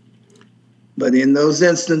 But in those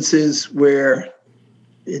instances where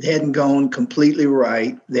it hadn't gone completely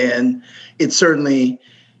right, then it certainly,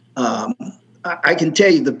 I can tell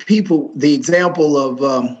you the example of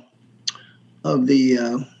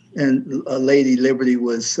the, and Lady Liberty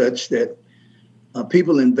was such that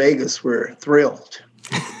people in Vegas were thrilled.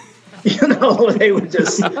 They were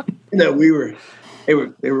just, they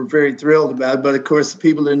were very thrilled about it. But of course, the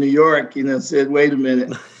people in New York, said, wait a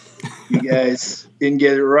minute, you guys didn't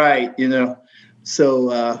get it right,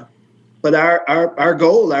 So, but our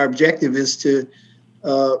goal, our objective is to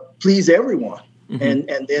please everyone. And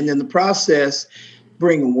then in the process,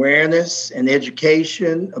 bring awareness and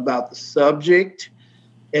education about the subject,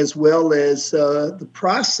 as well as the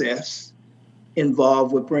process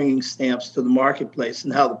involved with bringing stamps to the marketplace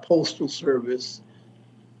and how the Postal Service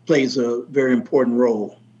plays a very important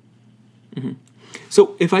role.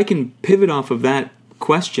 So if I can pivot off of that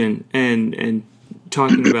question and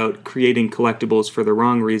talking about creating collectibles for the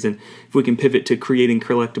wrong reason, if we can pivot to creating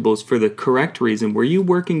collectibles for the correct reason, were you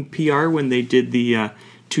working PR when they did the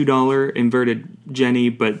 $2 inverted Jenny,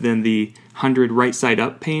 but then the 100 right side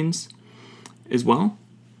up panes as well?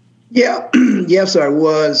 Yeah, yes, I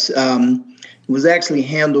was. It was actually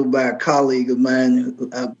handled by a colleague of mine,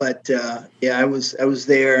 but I was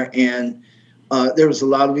there, and there was a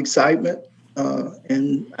lot of excitement.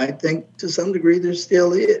 And I think to some degree there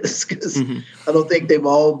still is, because I don't think they've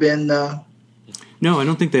all been. No, I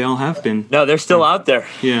don't think they all have been. No, they're still out there.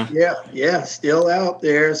 Yeah, still out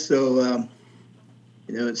there. So,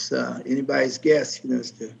 it's anybody's guess,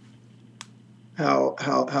 as to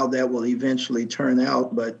how that will eventually turn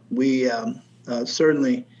out. But we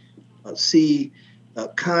certainly see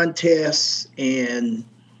contests and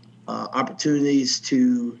opportunities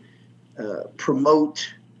to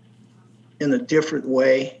promote in a different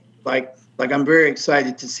way. Like I'm very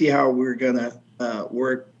excited to see how we're gonna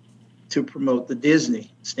work to promote the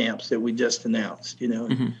Disney stamps that we just announced.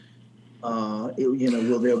 Will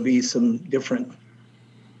there be some different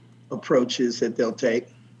approaches that they'll take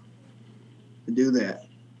to do that?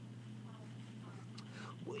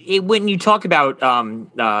 When you talk about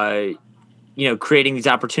creating these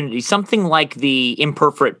opportunities. Something like the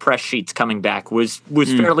imperforate press sheets coming back was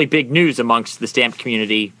fairly big news amongst the stamp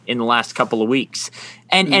community in the last couple of weeks.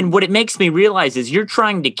 And what it makes me realize is you're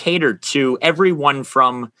trying to cater to everyone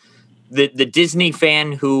from the Disney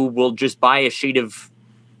fan who will just buy a sheet of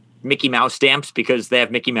Mickey Mouse stamps because they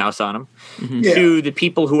have Mickey Mouse on them, to the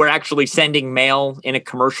people who are actually sending mail in a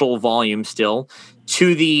commercial volume still,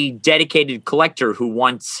 to the dedicated collector who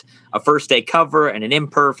wants a first day cover and an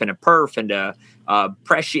imperf and a perf and a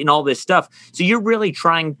press sheet and all this stuff. So you're really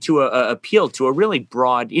trying to appeal to a really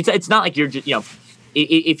broad. It's not like you're just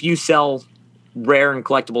if you sell rare and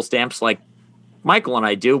collectible stamps like Michael and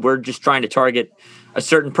I do, we're just trying to target a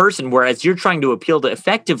certain person, whereas you're trying to appeal to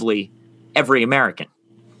effectively every American.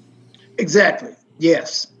 Exactly.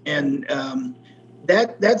 Yes, and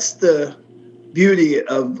that's the beauty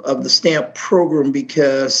of the stamp program,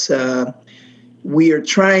 because we are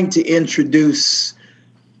trying to introduce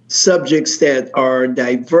subjects that are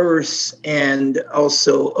diverse and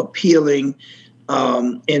also appealing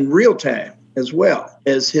in real time, as well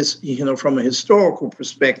as from a historical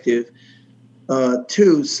perspective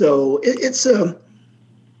too. So it's a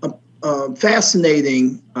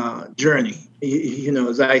fascinating journey,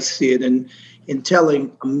 as I see it, in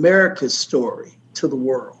telling America's story to the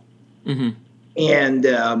world. And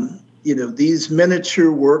these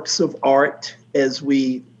miniature works of art, as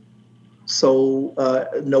we so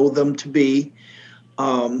know them to be,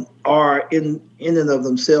 are in and of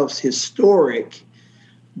themselves historic,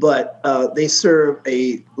 but they serve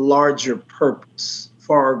a larger purpose,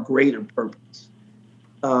 far greater purpose.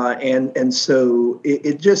 And so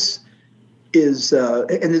it just is,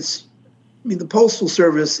 and it's, the Postal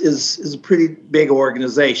Service is a pretty big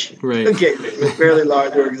organization. Right. Okay, a fairly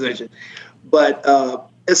large organization. But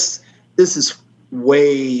this is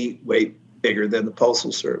way, way bigger than the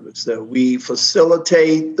Postal Service. So we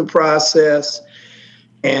facilitate the process,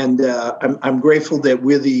 and I'm grateful that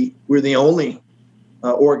we're the only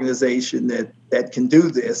organization that can do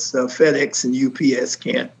this. FedEx and UPS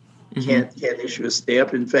can't issue a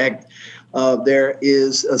stamp. In fact, there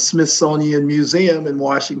is a Smithsonian Museum in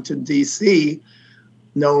Washington, D.C.,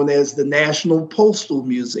 known as the National Postal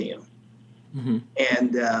Museum,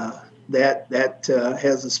 and that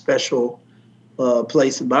has a special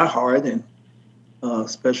place in my heart, and a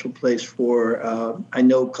special place for I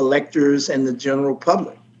know collectors and the general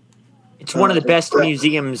public. It's one of the best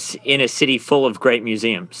museums in a city full of great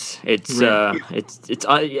museums. It's and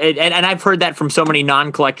I've heard that from so many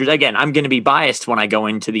non-collectors. Again, I'm going to be biased when I go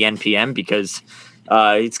into the NPM because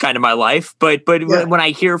it's kind of my life. But when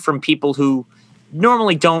I hear from people who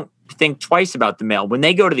normally don't think twice about the mail, when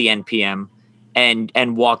they go to the NPM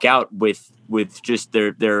and walk out with just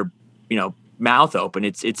their mouth open,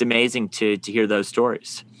 it's amazing to hear those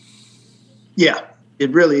stories. Yeah.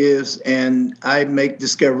 It really is, and I make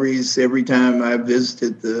discoveries every time I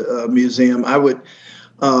visited the museum. I would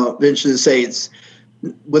venture to say it's,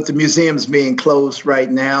 with the museums being closed right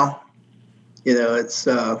now, it's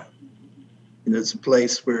it's a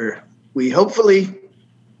place where we hopefully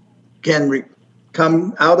can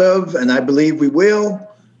come out of, and I believe we will,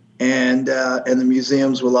 and the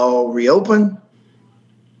museums will all reopen,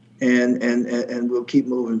 and we'll keep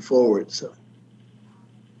moving forward. So.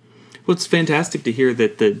 Well, it's fantastic to hear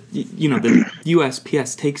that the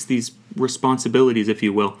USPS takes these responsibilities, if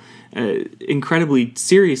you will, incredibly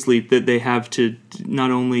seriously, that they have to not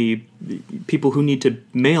only people who need to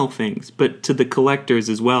mail things, but to the collectors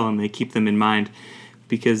as well, and they keep them in mind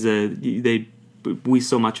because we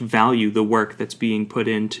so much value the work that's being put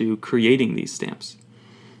into creating these stamps.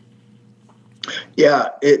 Yeah,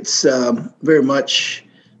 it's very much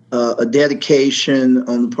a dedication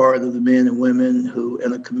on the part of the men and women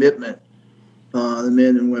and a commitment, the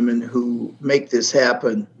men and women who make this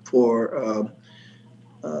happen for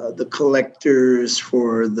the collectors,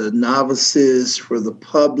 for the novices, for the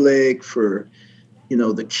public, for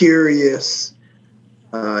the curious,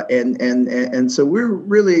 and so we're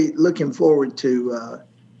really looking forward to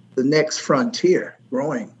the next frontier,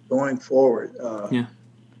 going forward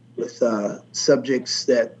with subjects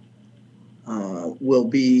that will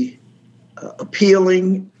be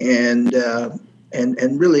appealing and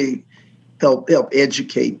really help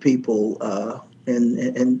educate people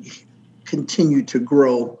and continue to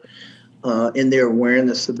grow in their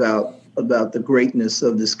awareness about the greatness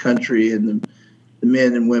of this country and the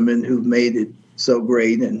men and women who've made it so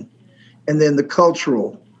great, and then the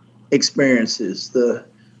cultural experiences, the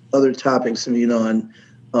other topics, on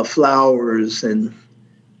flowers and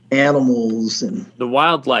animals and the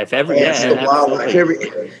wildlife,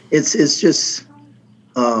 it's just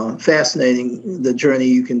fascinating, the journey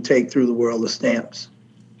you can take through the world of stamps.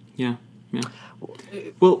 Yeah, Yeah.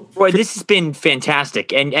 Well, Roy, this has been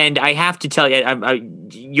fantastic, and I have to tell you,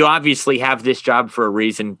 you obviously have this job for a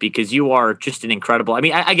reason because you are just an incredible. I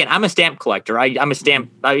mean, again, I'm a stamp collector. I'm a stamp.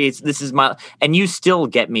 This is my, and you still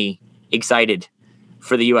get me excited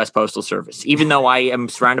for the U.S. Postal Service, even though I am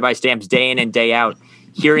surrounded by stamps day in and day out.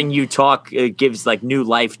 Hearing you talk gives like new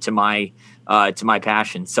life to my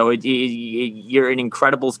passion. So you're an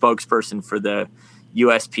incredible spokesperson for the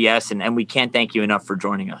USPS, and we can't thank you enough for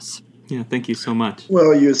joining us. Yeah, thank you so much.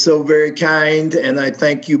 Well, you're so very kind, and I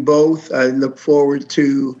thank you both. I look forward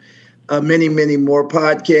to many, many more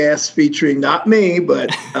podcasts featuring not me, but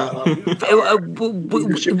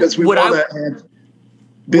leadership, because we want to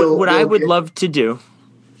build. What I would love to do,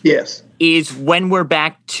 yes, is when we're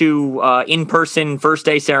back to in-person first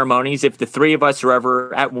day ceremonies, if the three of us are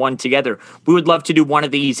ever at one together, we would love to do one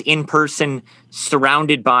of these in-person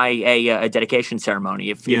surrounded by a dedication ceremony,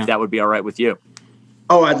 if that would be all right with you.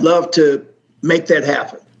 Oh, I'd love to make that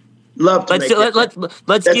happen.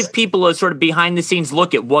 Let's give people a sort of behind the scenes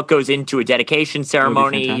look at what goes into a dedication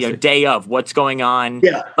ceremony, day of, what's going on.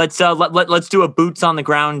 Yeah. Let's do a boots on the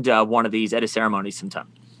ground one of these at a ceremony sometime.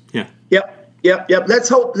 Yeah. Yep.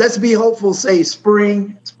 Let's be hopeful. Say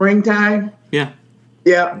springtime. Yeah.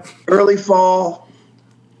 Yeah. Early fall.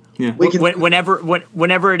 Yeah. We can,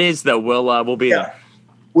 whenever it is, though, we'll be there.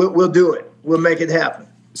 We'll do it. We'll make it happen.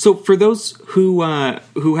 So for those who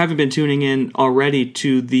haven't been tuning in already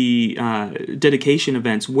to the dedication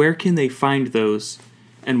events, where can they find those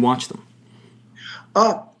and watch them?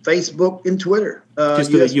 Facebook and Twitter.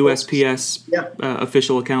 Just the USPS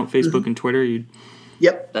official account, Facebook and Twitter.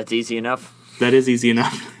 Yep. That's easy enough. That is easy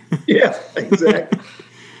enough. Yeah, exactly.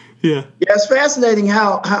 Yeah. Yeah, it's fascinating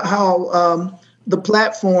how the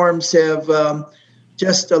platforms have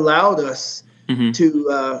just allowed us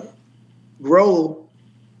to grow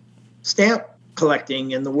stamp collecting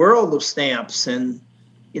in the world of stamps, and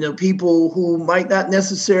people who might not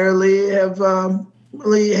necessarily have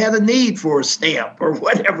really had a need for a stamp or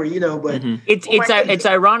whatever, but it's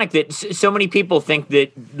ironic that so many people think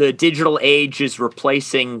that the digital age is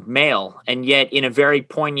replacing mail, and yet in a very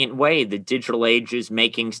poignant way the digital age is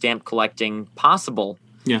making stamp collecting possible.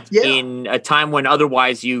 Yeah. In a time when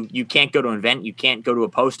otherwise you can't go to an event, you can't go to a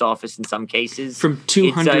post office in some cases. From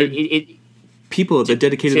 200 people at the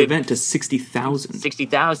dedicated event to 60,000.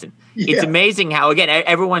 60,000. Yeah. It's amazing how, again,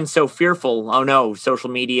 everyone's so fearful. Oh no, social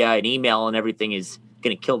media and email and everything is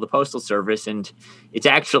going to kill the Postal Service, and it's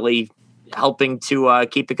actually helping to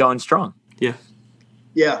keep it going strong. Yeah.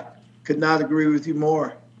 Yeah. Could not agree with you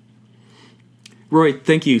more. Roy,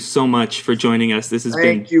 thank you so much for joining us. This has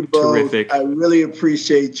been terrific. I really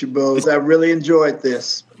appreciate you both. I really enjoyed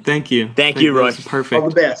this. Thank you. Thank you, Roy. Perfect. All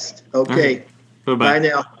the best. Okay. Right. Bye-bye. Bye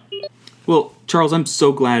now. Well, Charles, I'm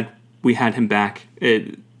so glad we had him back.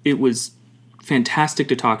 It was fantastic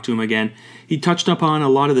to talk to him again. He touched upon a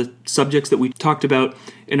lot of the subjects that we talked about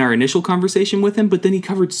in our initial conversation with him, but then he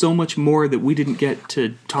covered so much more that we didn't get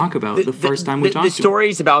to talk about the first time we talked to him. The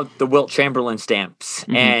stories about the Wilt Chamberlain stamps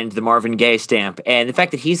and the Marvin Gaye stamp, and the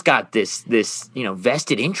fact that he's got this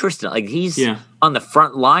vested interest in it. Like he's on the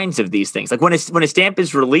front lines of these things. Like when a stamp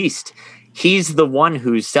is released, he's the one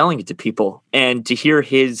who's selling it to people, and to hear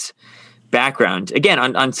his background again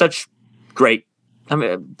on such great. I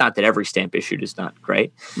mean, not that every stamp issued is not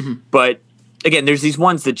great, but again, there's these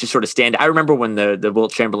ones that just sort of stand. I remember when the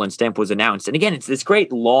Wilt Chamberlain stamp was announced, and again, it's this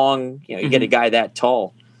great long. You get a guy that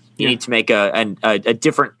tall, you need to make a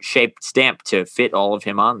different shaped stamp to fit all of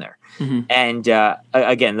him on there. And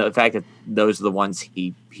again, the fact that those are the ones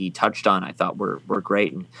he touched on, I thought were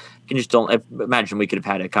great. And you can just don't imagine we could have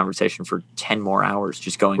had a conversation for 10 more hours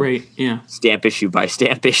just going stamp issue by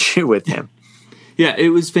stamp issue with him. Yeah, it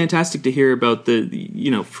was fantastic to hear about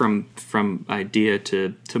from idea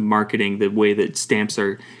to marketing, the way that stamps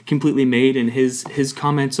are completely made, and his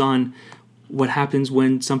comments on what happens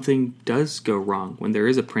when something does go wrong, when there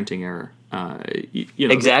is a printing error.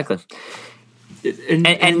 Exactly.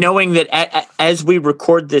 And knowing that as we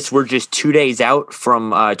record this, we're just 2 days out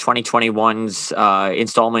from 2021's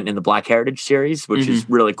installment in the Black Heritage series, which is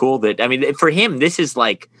really cool. That, I mean, for him, this is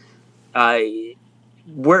like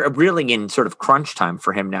we're really in sort of crunch time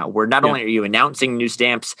for him now. Where not only are you announcing new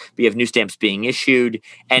stamps, but you have new stamps being issued,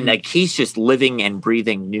 and like he's just living and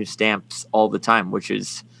breathing new stamps all the time, which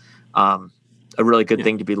is a really good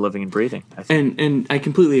thing to be living and breathing, I think. And I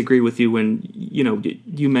completely agree with you when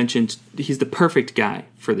you mentioned he's the perfect guy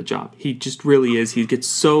for the job. He just really is. He gets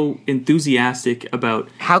so enthusiastic about.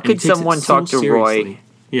 How could someone talk to Roy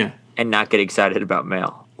and not get excited about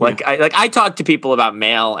mail? I talk to people about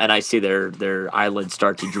mail and I see their eyelids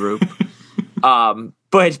start to droop.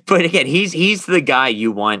 But again, he's the guy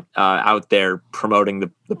you want out there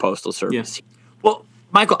promoting the Postal Service. Yeah. Well,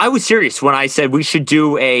 Michael, I was serious when I said we should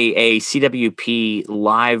do a CWP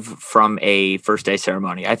live from a first day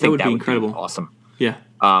ceremony. I think that would be incredible. Awesome. Yeah.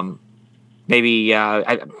 Maybe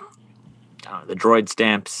I don't know, the droid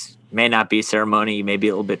stamps may not be a ceremony, maybe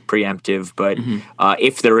a little bit preemptive, but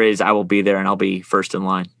if there is, I will be there and I'll be first in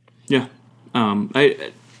line. Yeah. Do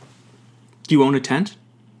you own a tent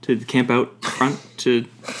to camp out front? People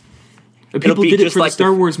did it for the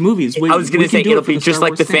Star Wars movies. I was going to say it'll be just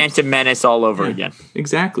like the Phantom Menace all over again.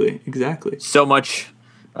 Exactly. So much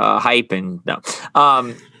hype and no.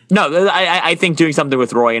 I think doing something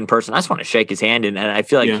with Roy in person, I just want to shake his hand, and I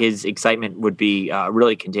feel like his excitement would be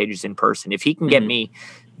really contagious in person. If he can get me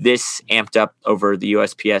this amped up over the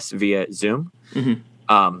USPS via Zoom,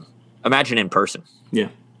 imagine in person. Yeah.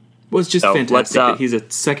 Well, it's just fantastic that he's a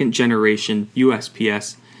second-generation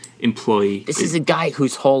USPS employee. This is a guy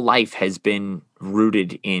whose whole life has been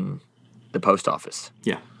rooted in the post office.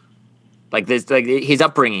 Yeah. Like this, like his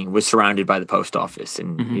upbringing was surrounded by the post office,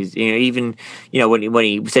 and he's even when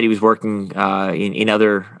he said he was working in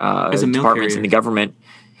other departments in the government.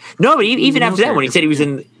 No, but even after that, when he said he was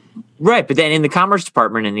in but then in the Commerce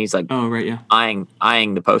Department, and he's like,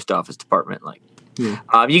 eyeing the post office department, like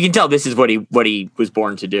you can tell this is what he was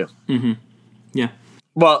born to do. Yeah.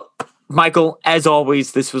 Well, Michael, as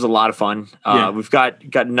always, this was a lot of fun. We've got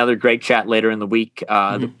another great chat later in the week.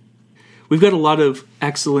 We've got a lot of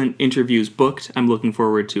excellent interviews booked. I'm looking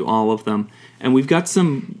forward to all of them. And we've got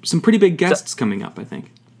some pretty big guests coming up, I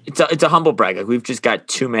think. It's a humble brag. Like, we've just got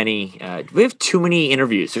too many. We have too many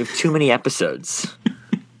interviews. We have too many episodes.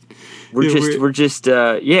 We're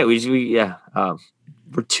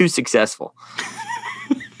too successful.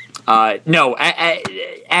 No,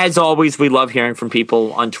 as always, we love hearing from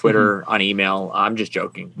people on Twitter, on email. I'm just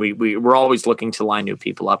joking. We're always looking to line new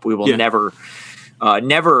people up. We will never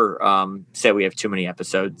say we have too many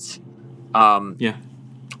episodes.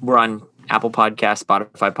 We're on Apple Podcasts,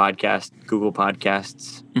 Spotify Podcasts, Google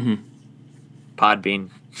Podcasts, Podbean,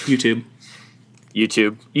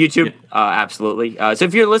 YouTube. Absolutely. So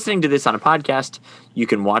if you're listening to this on a podcast, you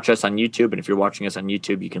can watch us on YouTube. And if you're watching us on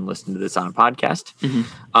YouTube, you can listen to this on a podcast.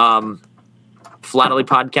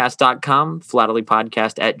 Flatterlypodcast.com,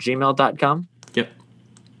 flatterlypodcast@gmail.com. Yep.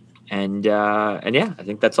 And I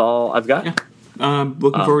think that's all I've got. Yeah.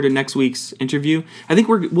 Looking forward to next week's interview. I think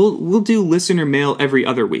we'll do listener mail every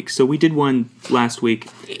other week. So we did one last week.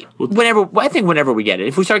 Whenever we get it.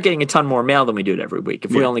 If we start getting a ton more mail, then we do it every week.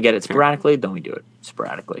 If we only get it sporadically, then we do it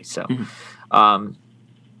sporadically. So,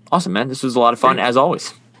 awesome, man. This was a lot of fun, as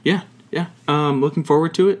always. Yeah. Looking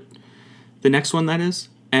forward to it. The next one, that is.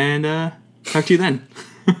 And talk to you then.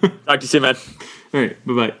 Talk to you soon, man. All right.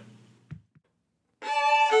 Bye-bye.